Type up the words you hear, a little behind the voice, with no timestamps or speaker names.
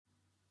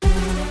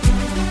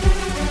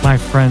My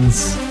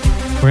friends,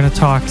 we're going to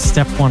talk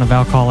step 1 of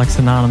Alcoholics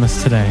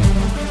Anonymous today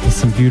with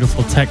some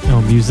beautiful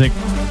techno music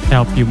to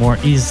help you more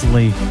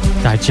easily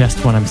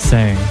digest what I'm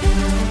saying.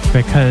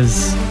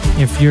 Because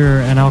if you're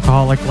an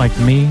alcoholic like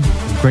me,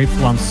 I'm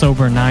grateful I'm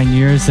sober 9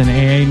 years in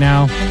AA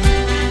now.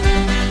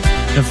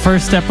 The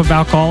first step of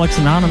Alcoholics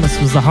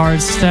Anonymous was the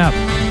hard step.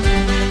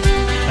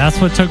 That's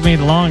what took me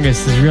the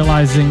longest, is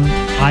realizing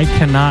I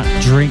cannot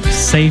drink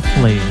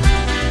safely.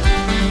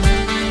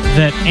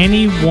 That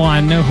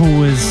anyone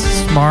who is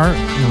smart,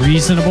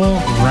 reasonable,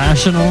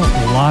 rational,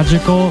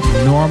 logical,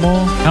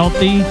 normal,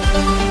 healthy,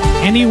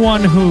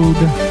 anyone who'd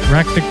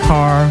wrecked a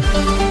car,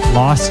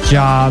 lost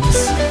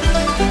jobs,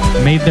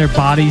 made their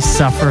bodies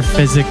suffer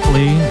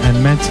physically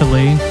and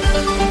mentally,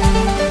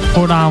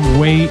 put on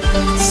weight,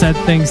 said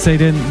things they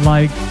didn't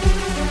like,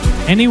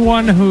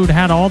 anyone who'd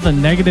had all the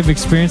negative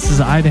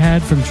experiences I'd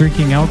had from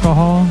drinking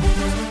alcohol,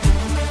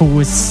 who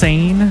was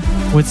sane,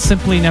 would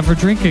simply never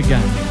drink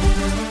again.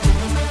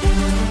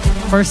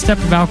 First step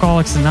of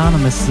Alcoholics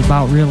Anonymous is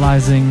about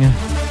realizing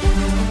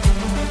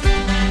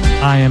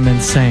I am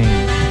insane.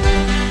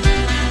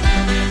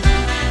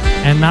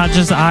 And not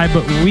just I,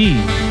 but we.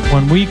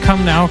 When we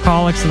come to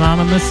Alcoholics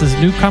Anonymous as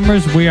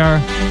newcomers, we are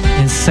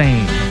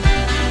insane.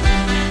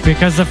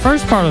 Because the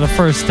first part of the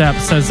first step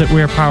says that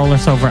we are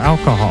powerless over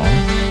alcohol,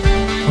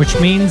 which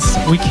means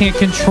we can't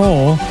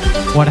control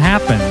what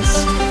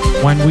happens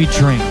when we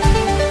drink.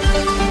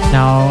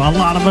 Now, a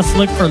lot of us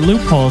look for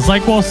loopholes,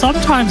 like, well,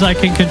 sometimes I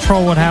can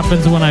control what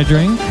happens when I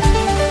drink.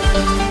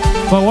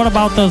 But what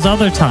about those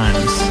other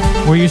times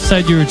where you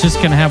said you were just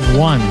going to have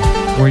one,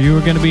 where you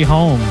were going to be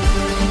home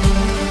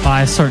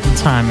by a certain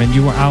time and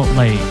you were out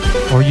late,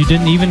 or you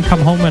didn't even come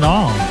home at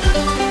all?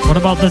 What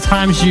about the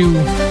times you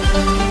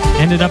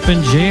ended up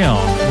in jail,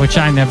 which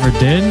I never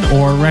did,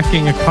 or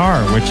wrecking a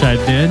car, which I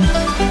did,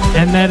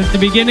 and that at the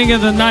beginning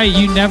of the night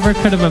you never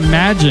could have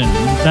imagined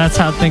that's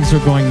how things were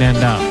going to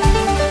end up?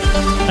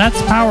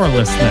 That's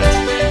powerlessness.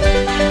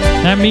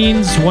 That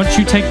means once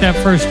you take that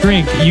first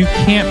drink, you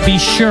can't be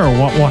sure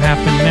what will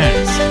happen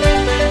next.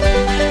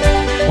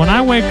 When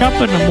I wake up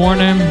in the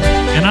morning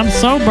and I'm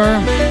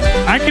sober,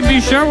 I can be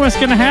sure what's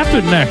going to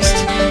happen next,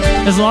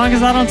 as long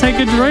as I don't take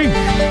a drink.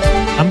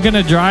 I'm going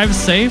to drive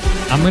safe.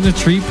 I'm going to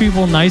treat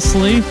people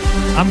nicely.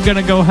 I'm going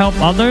to go help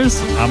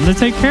others. I'm going to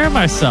take care of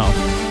myself.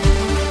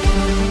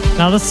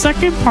 Now, the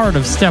second part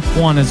of step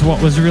 1 is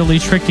what was really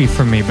tricky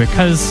for me,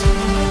 because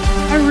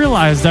I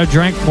realized I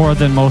drank more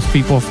than most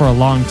people for a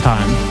long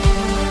time.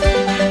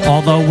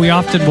 Although we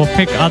often will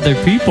pick other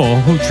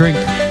people who drink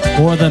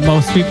more than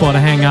most people to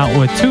hang out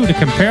with too, to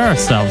compare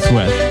ourselves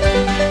with.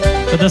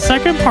 But the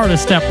second part of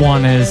step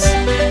 1 is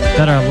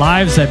that our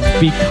lives have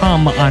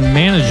become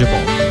unmanageable.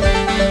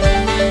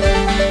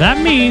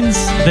 That means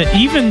that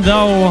even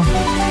though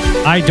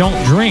I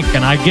don't drink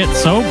and I get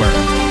sober,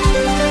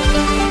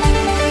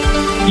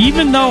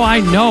 even though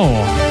I know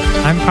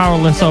I'm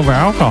powerless over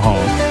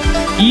alcohol,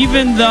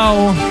 even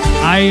though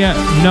I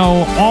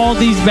know all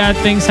these bad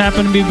things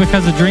happen to me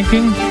because of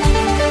drinking,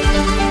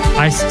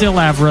 I still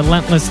have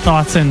relentless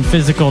thoughts and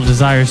physical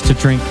desires to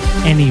drink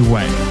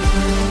anyway.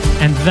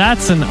 And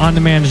that's an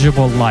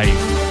unmanageable life,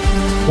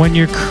 when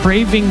you're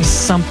craving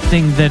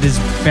something that is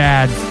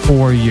bad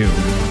for you.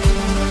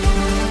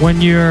 When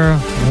you're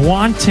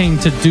wanting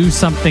to do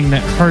something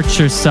that hurts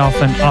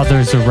yourself and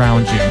others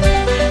around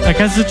you.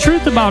 Because the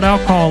truth about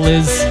alcohol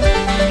is,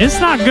 it's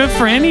not good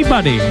for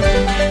anybody.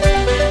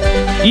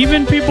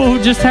 Even people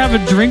who just have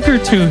a drink or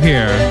two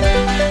here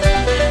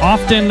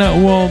often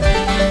will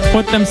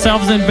put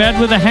themselves in bed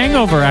with a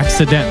hangover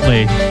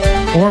accidentally,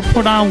 or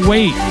put on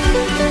weight,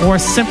 or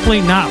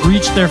simply not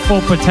reach their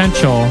full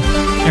potential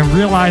and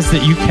realize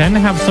that you can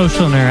have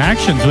social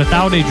interactions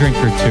without a drink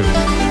or two.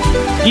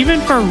 Even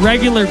for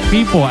regular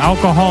people,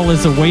 alcohol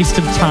is a waste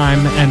of time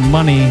and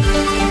money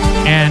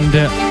and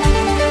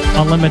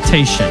a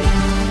limitation.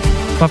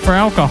 But for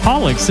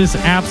alcoholics, it's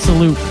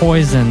absolute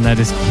poison that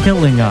is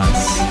killing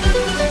us.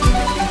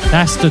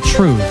 That's the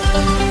truth.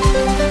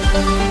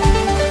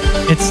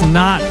 It's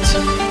not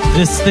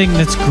this thing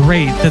that's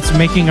great, that's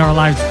making our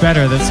lives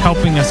better, that's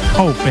helping us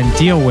cope and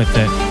deal with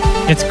it.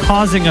 It's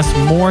causing us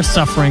more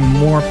suffering,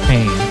 more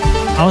pain.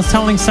 I was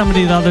telling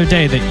somebody the other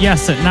day that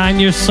yes, at 9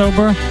 years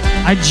sober,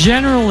 I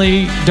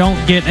generally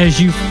don't get as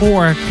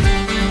euphoric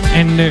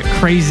and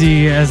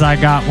crazy as I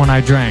got when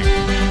I drank.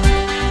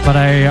 But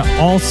I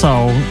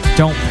also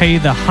don't pay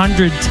the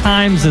 100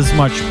 times as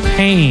much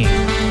pain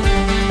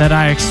that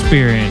I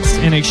experienced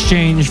in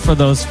exchange for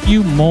those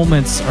few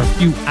moments or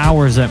few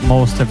hours at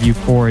most of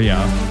euphoria.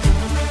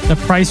 The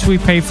price we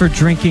pay for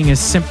drinking is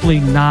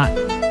simply not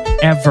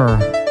ever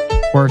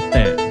worth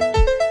it.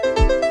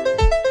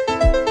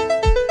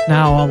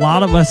 Now, a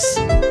lot of us,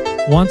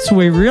 once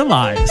we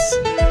realize,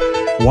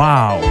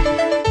 wow,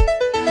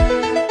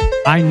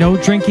 I know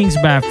drinking's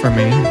bad for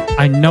me.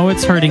 I know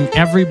it's hurting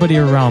everybody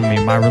around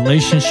me, my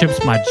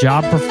relationships, my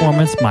job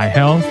performance, my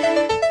health.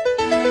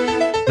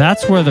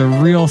 That's where the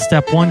real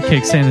step 1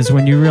 kicks in, is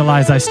when you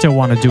realize I still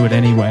want to do it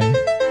anyway.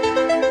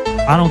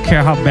 I don't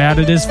care how bad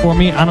it is for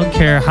me. I don't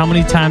care how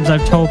many times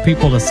I've told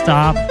people to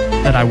stop,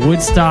 that I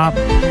would stop.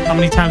 How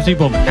many times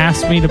people have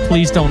asked me to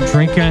please don't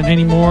drink it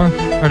anymore,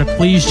 or to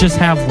please just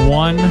have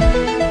one.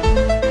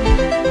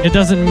 It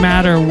doesn't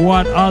matter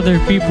what other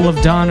people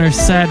have done or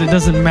said. It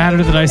doesn't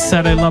matter that I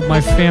said I love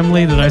my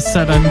family, that I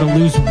said I'm going to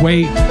lose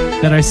weight,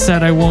 that I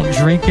said I won't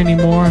drink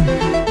anymore.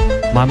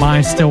 My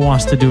mind still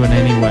wants to do it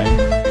anyway.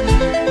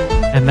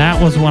 And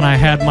that was when I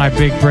had my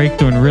big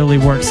breakthrough and really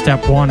worked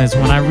step one, is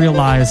when I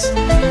realized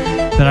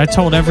that I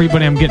told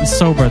everybody I'm getting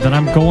sober, that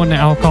I'm going to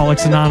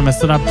Alcoholics Anonymous,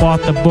 that I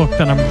bought the book,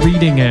 that I'm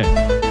reading it,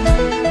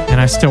 and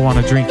I still want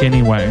to drink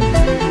anyway.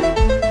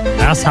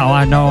 That's how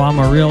I know I'm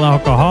a real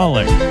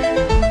alcoholic.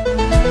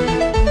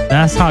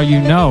 That's how you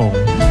know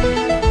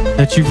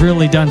that you've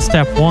really done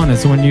step one,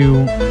 is when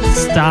you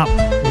stop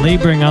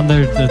laboring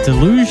under the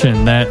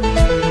delusion that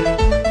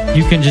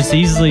you can just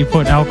easily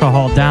put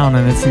alcohol down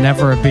and it's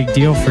never a big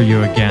deal for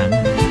you again.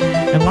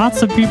 And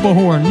lots of people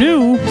who are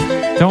new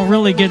don't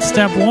really get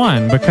step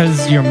one,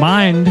 because your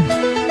mind,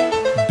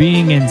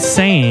 being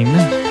insane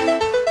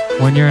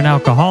when you're an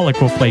alcoholic,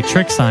 will play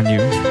tricks on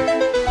you.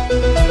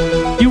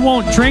 You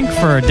won't drink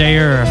for a day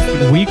or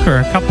a week or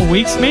a couple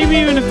weeks, maybe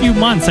even a few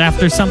months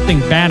after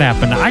something bad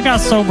happened. I got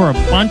sober a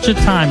bunch of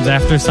times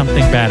after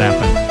something bad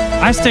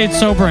happened. I stayed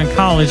sober in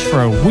college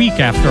for a week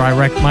after I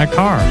wrecked my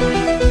car.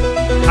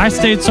 I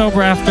stayed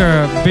sober after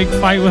a big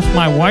fight with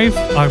my wife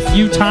a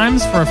few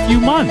times for a few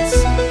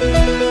months.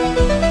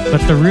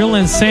 But the real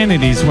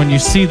insanity is when you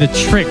see the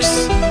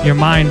tricks your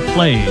mind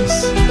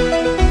plays.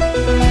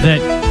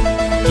 That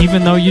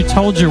even though you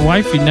told your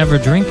wife you'd never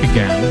drink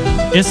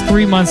again, it's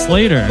 3 months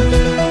later,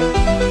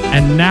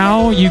 and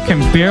now you can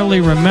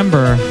barely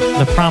remember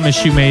the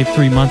promise you made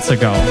 3 months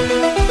ago.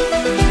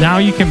 Now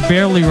you can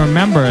barely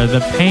remember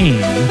the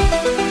pain,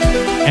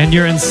 and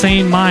your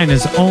insane mind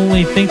is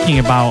only thinking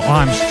about, oh,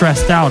 I'm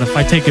stressed out. If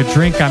I take a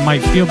drink, I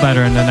might feel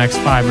better in the next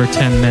 5 or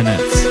 10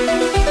 minutes.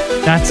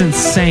 That's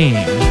insane.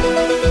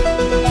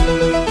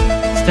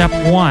 Step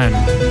one,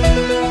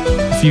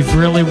 if you've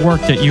really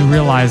worked it, you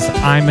realize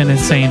I'm an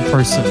insane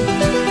person.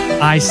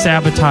 I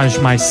sabotage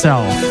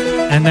myself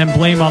and then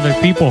blame other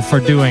people for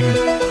doing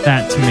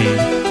that to me.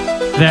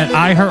 That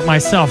I hurt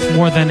myself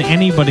more than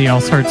anybody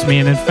else hurts me.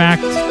 And in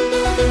fact,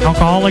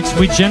 alcoholics,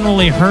 we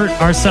generally hurt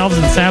ourselves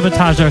and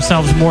sabotage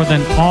ourselves more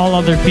than all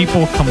other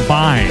people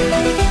combined.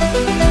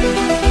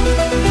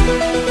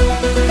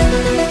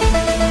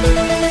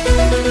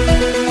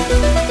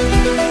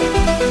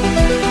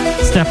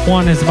 Step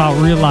one is about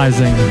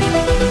realizing,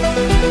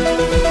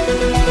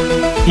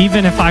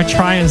 even if I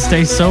try and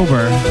stay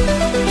sober,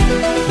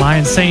 my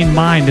insane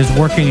mind is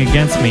working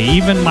against me.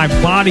 Even my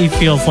body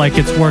feels like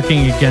it's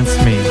working against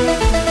me.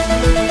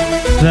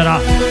 That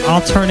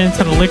I'll turn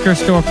into the liquor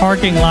store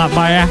parking lot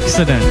by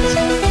accident.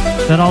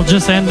 That I'll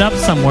just end up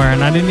somewhere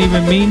and I didn't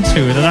even mean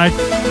to. That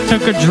I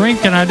took a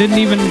drink and I didn't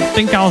even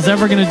think I was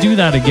ever going to do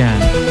that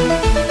again.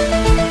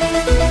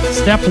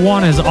 Step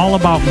one is all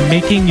about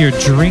making your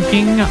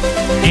drinking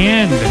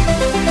and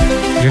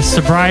your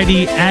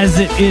sobriety as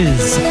it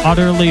is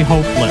utterly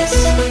hopeless.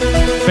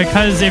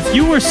 Because if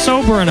you were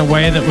sober in a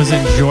way that was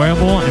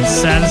enjoyable and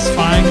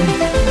satisfying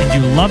and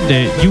you loved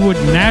it, you would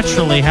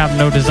naturally have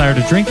no desire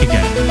to drink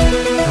again.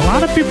 A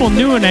lot of people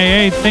new in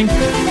AA think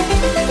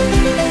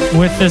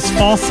with this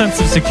false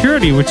sense of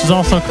security, which is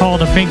also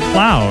called a pink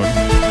cloud.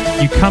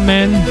 You come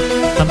in,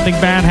 something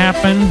bad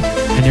happened,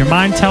 and your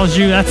mind tells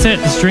you, that's it,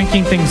 this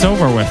drinking thing's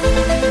over with.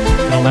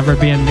 It'll never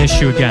be an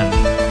issue again.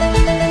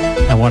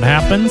 And what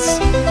happens?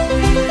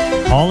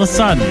 All of a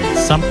sudden,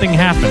 something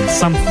happens,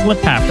 some flip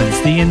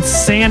happens, the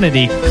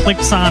insanity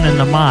clicks on in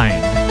the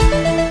mind.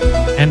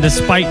 And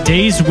despite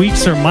days,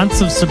 weeks, or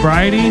months of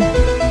sobriety,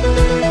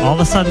 all of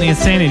a sudden the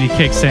insanity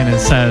kicks in and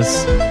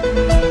says,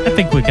 I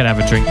think we could have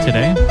a drink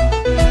today.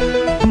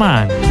 Come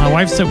on, my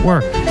wife's at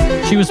work.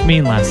 She was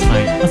mean last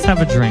night. Let's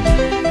have a drink.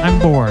 I'm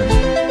bored.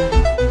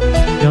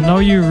 You'll know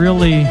you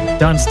really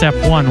done step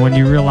one when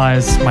you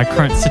realize my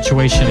current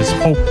situation is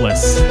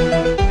hopeless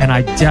and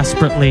I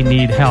desperately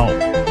need help.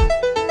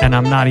 And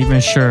I'm not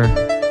even sure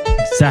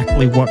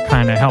exactly what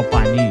kind of help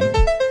I need.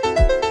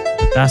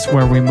 But that's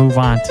where we move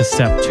on to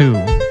step two.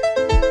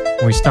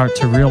 We start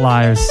to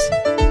realize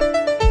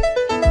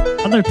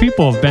other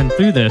people have been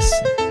through this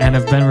and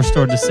have been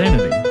restored to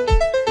sanity.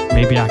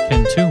 Maybe I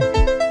can too.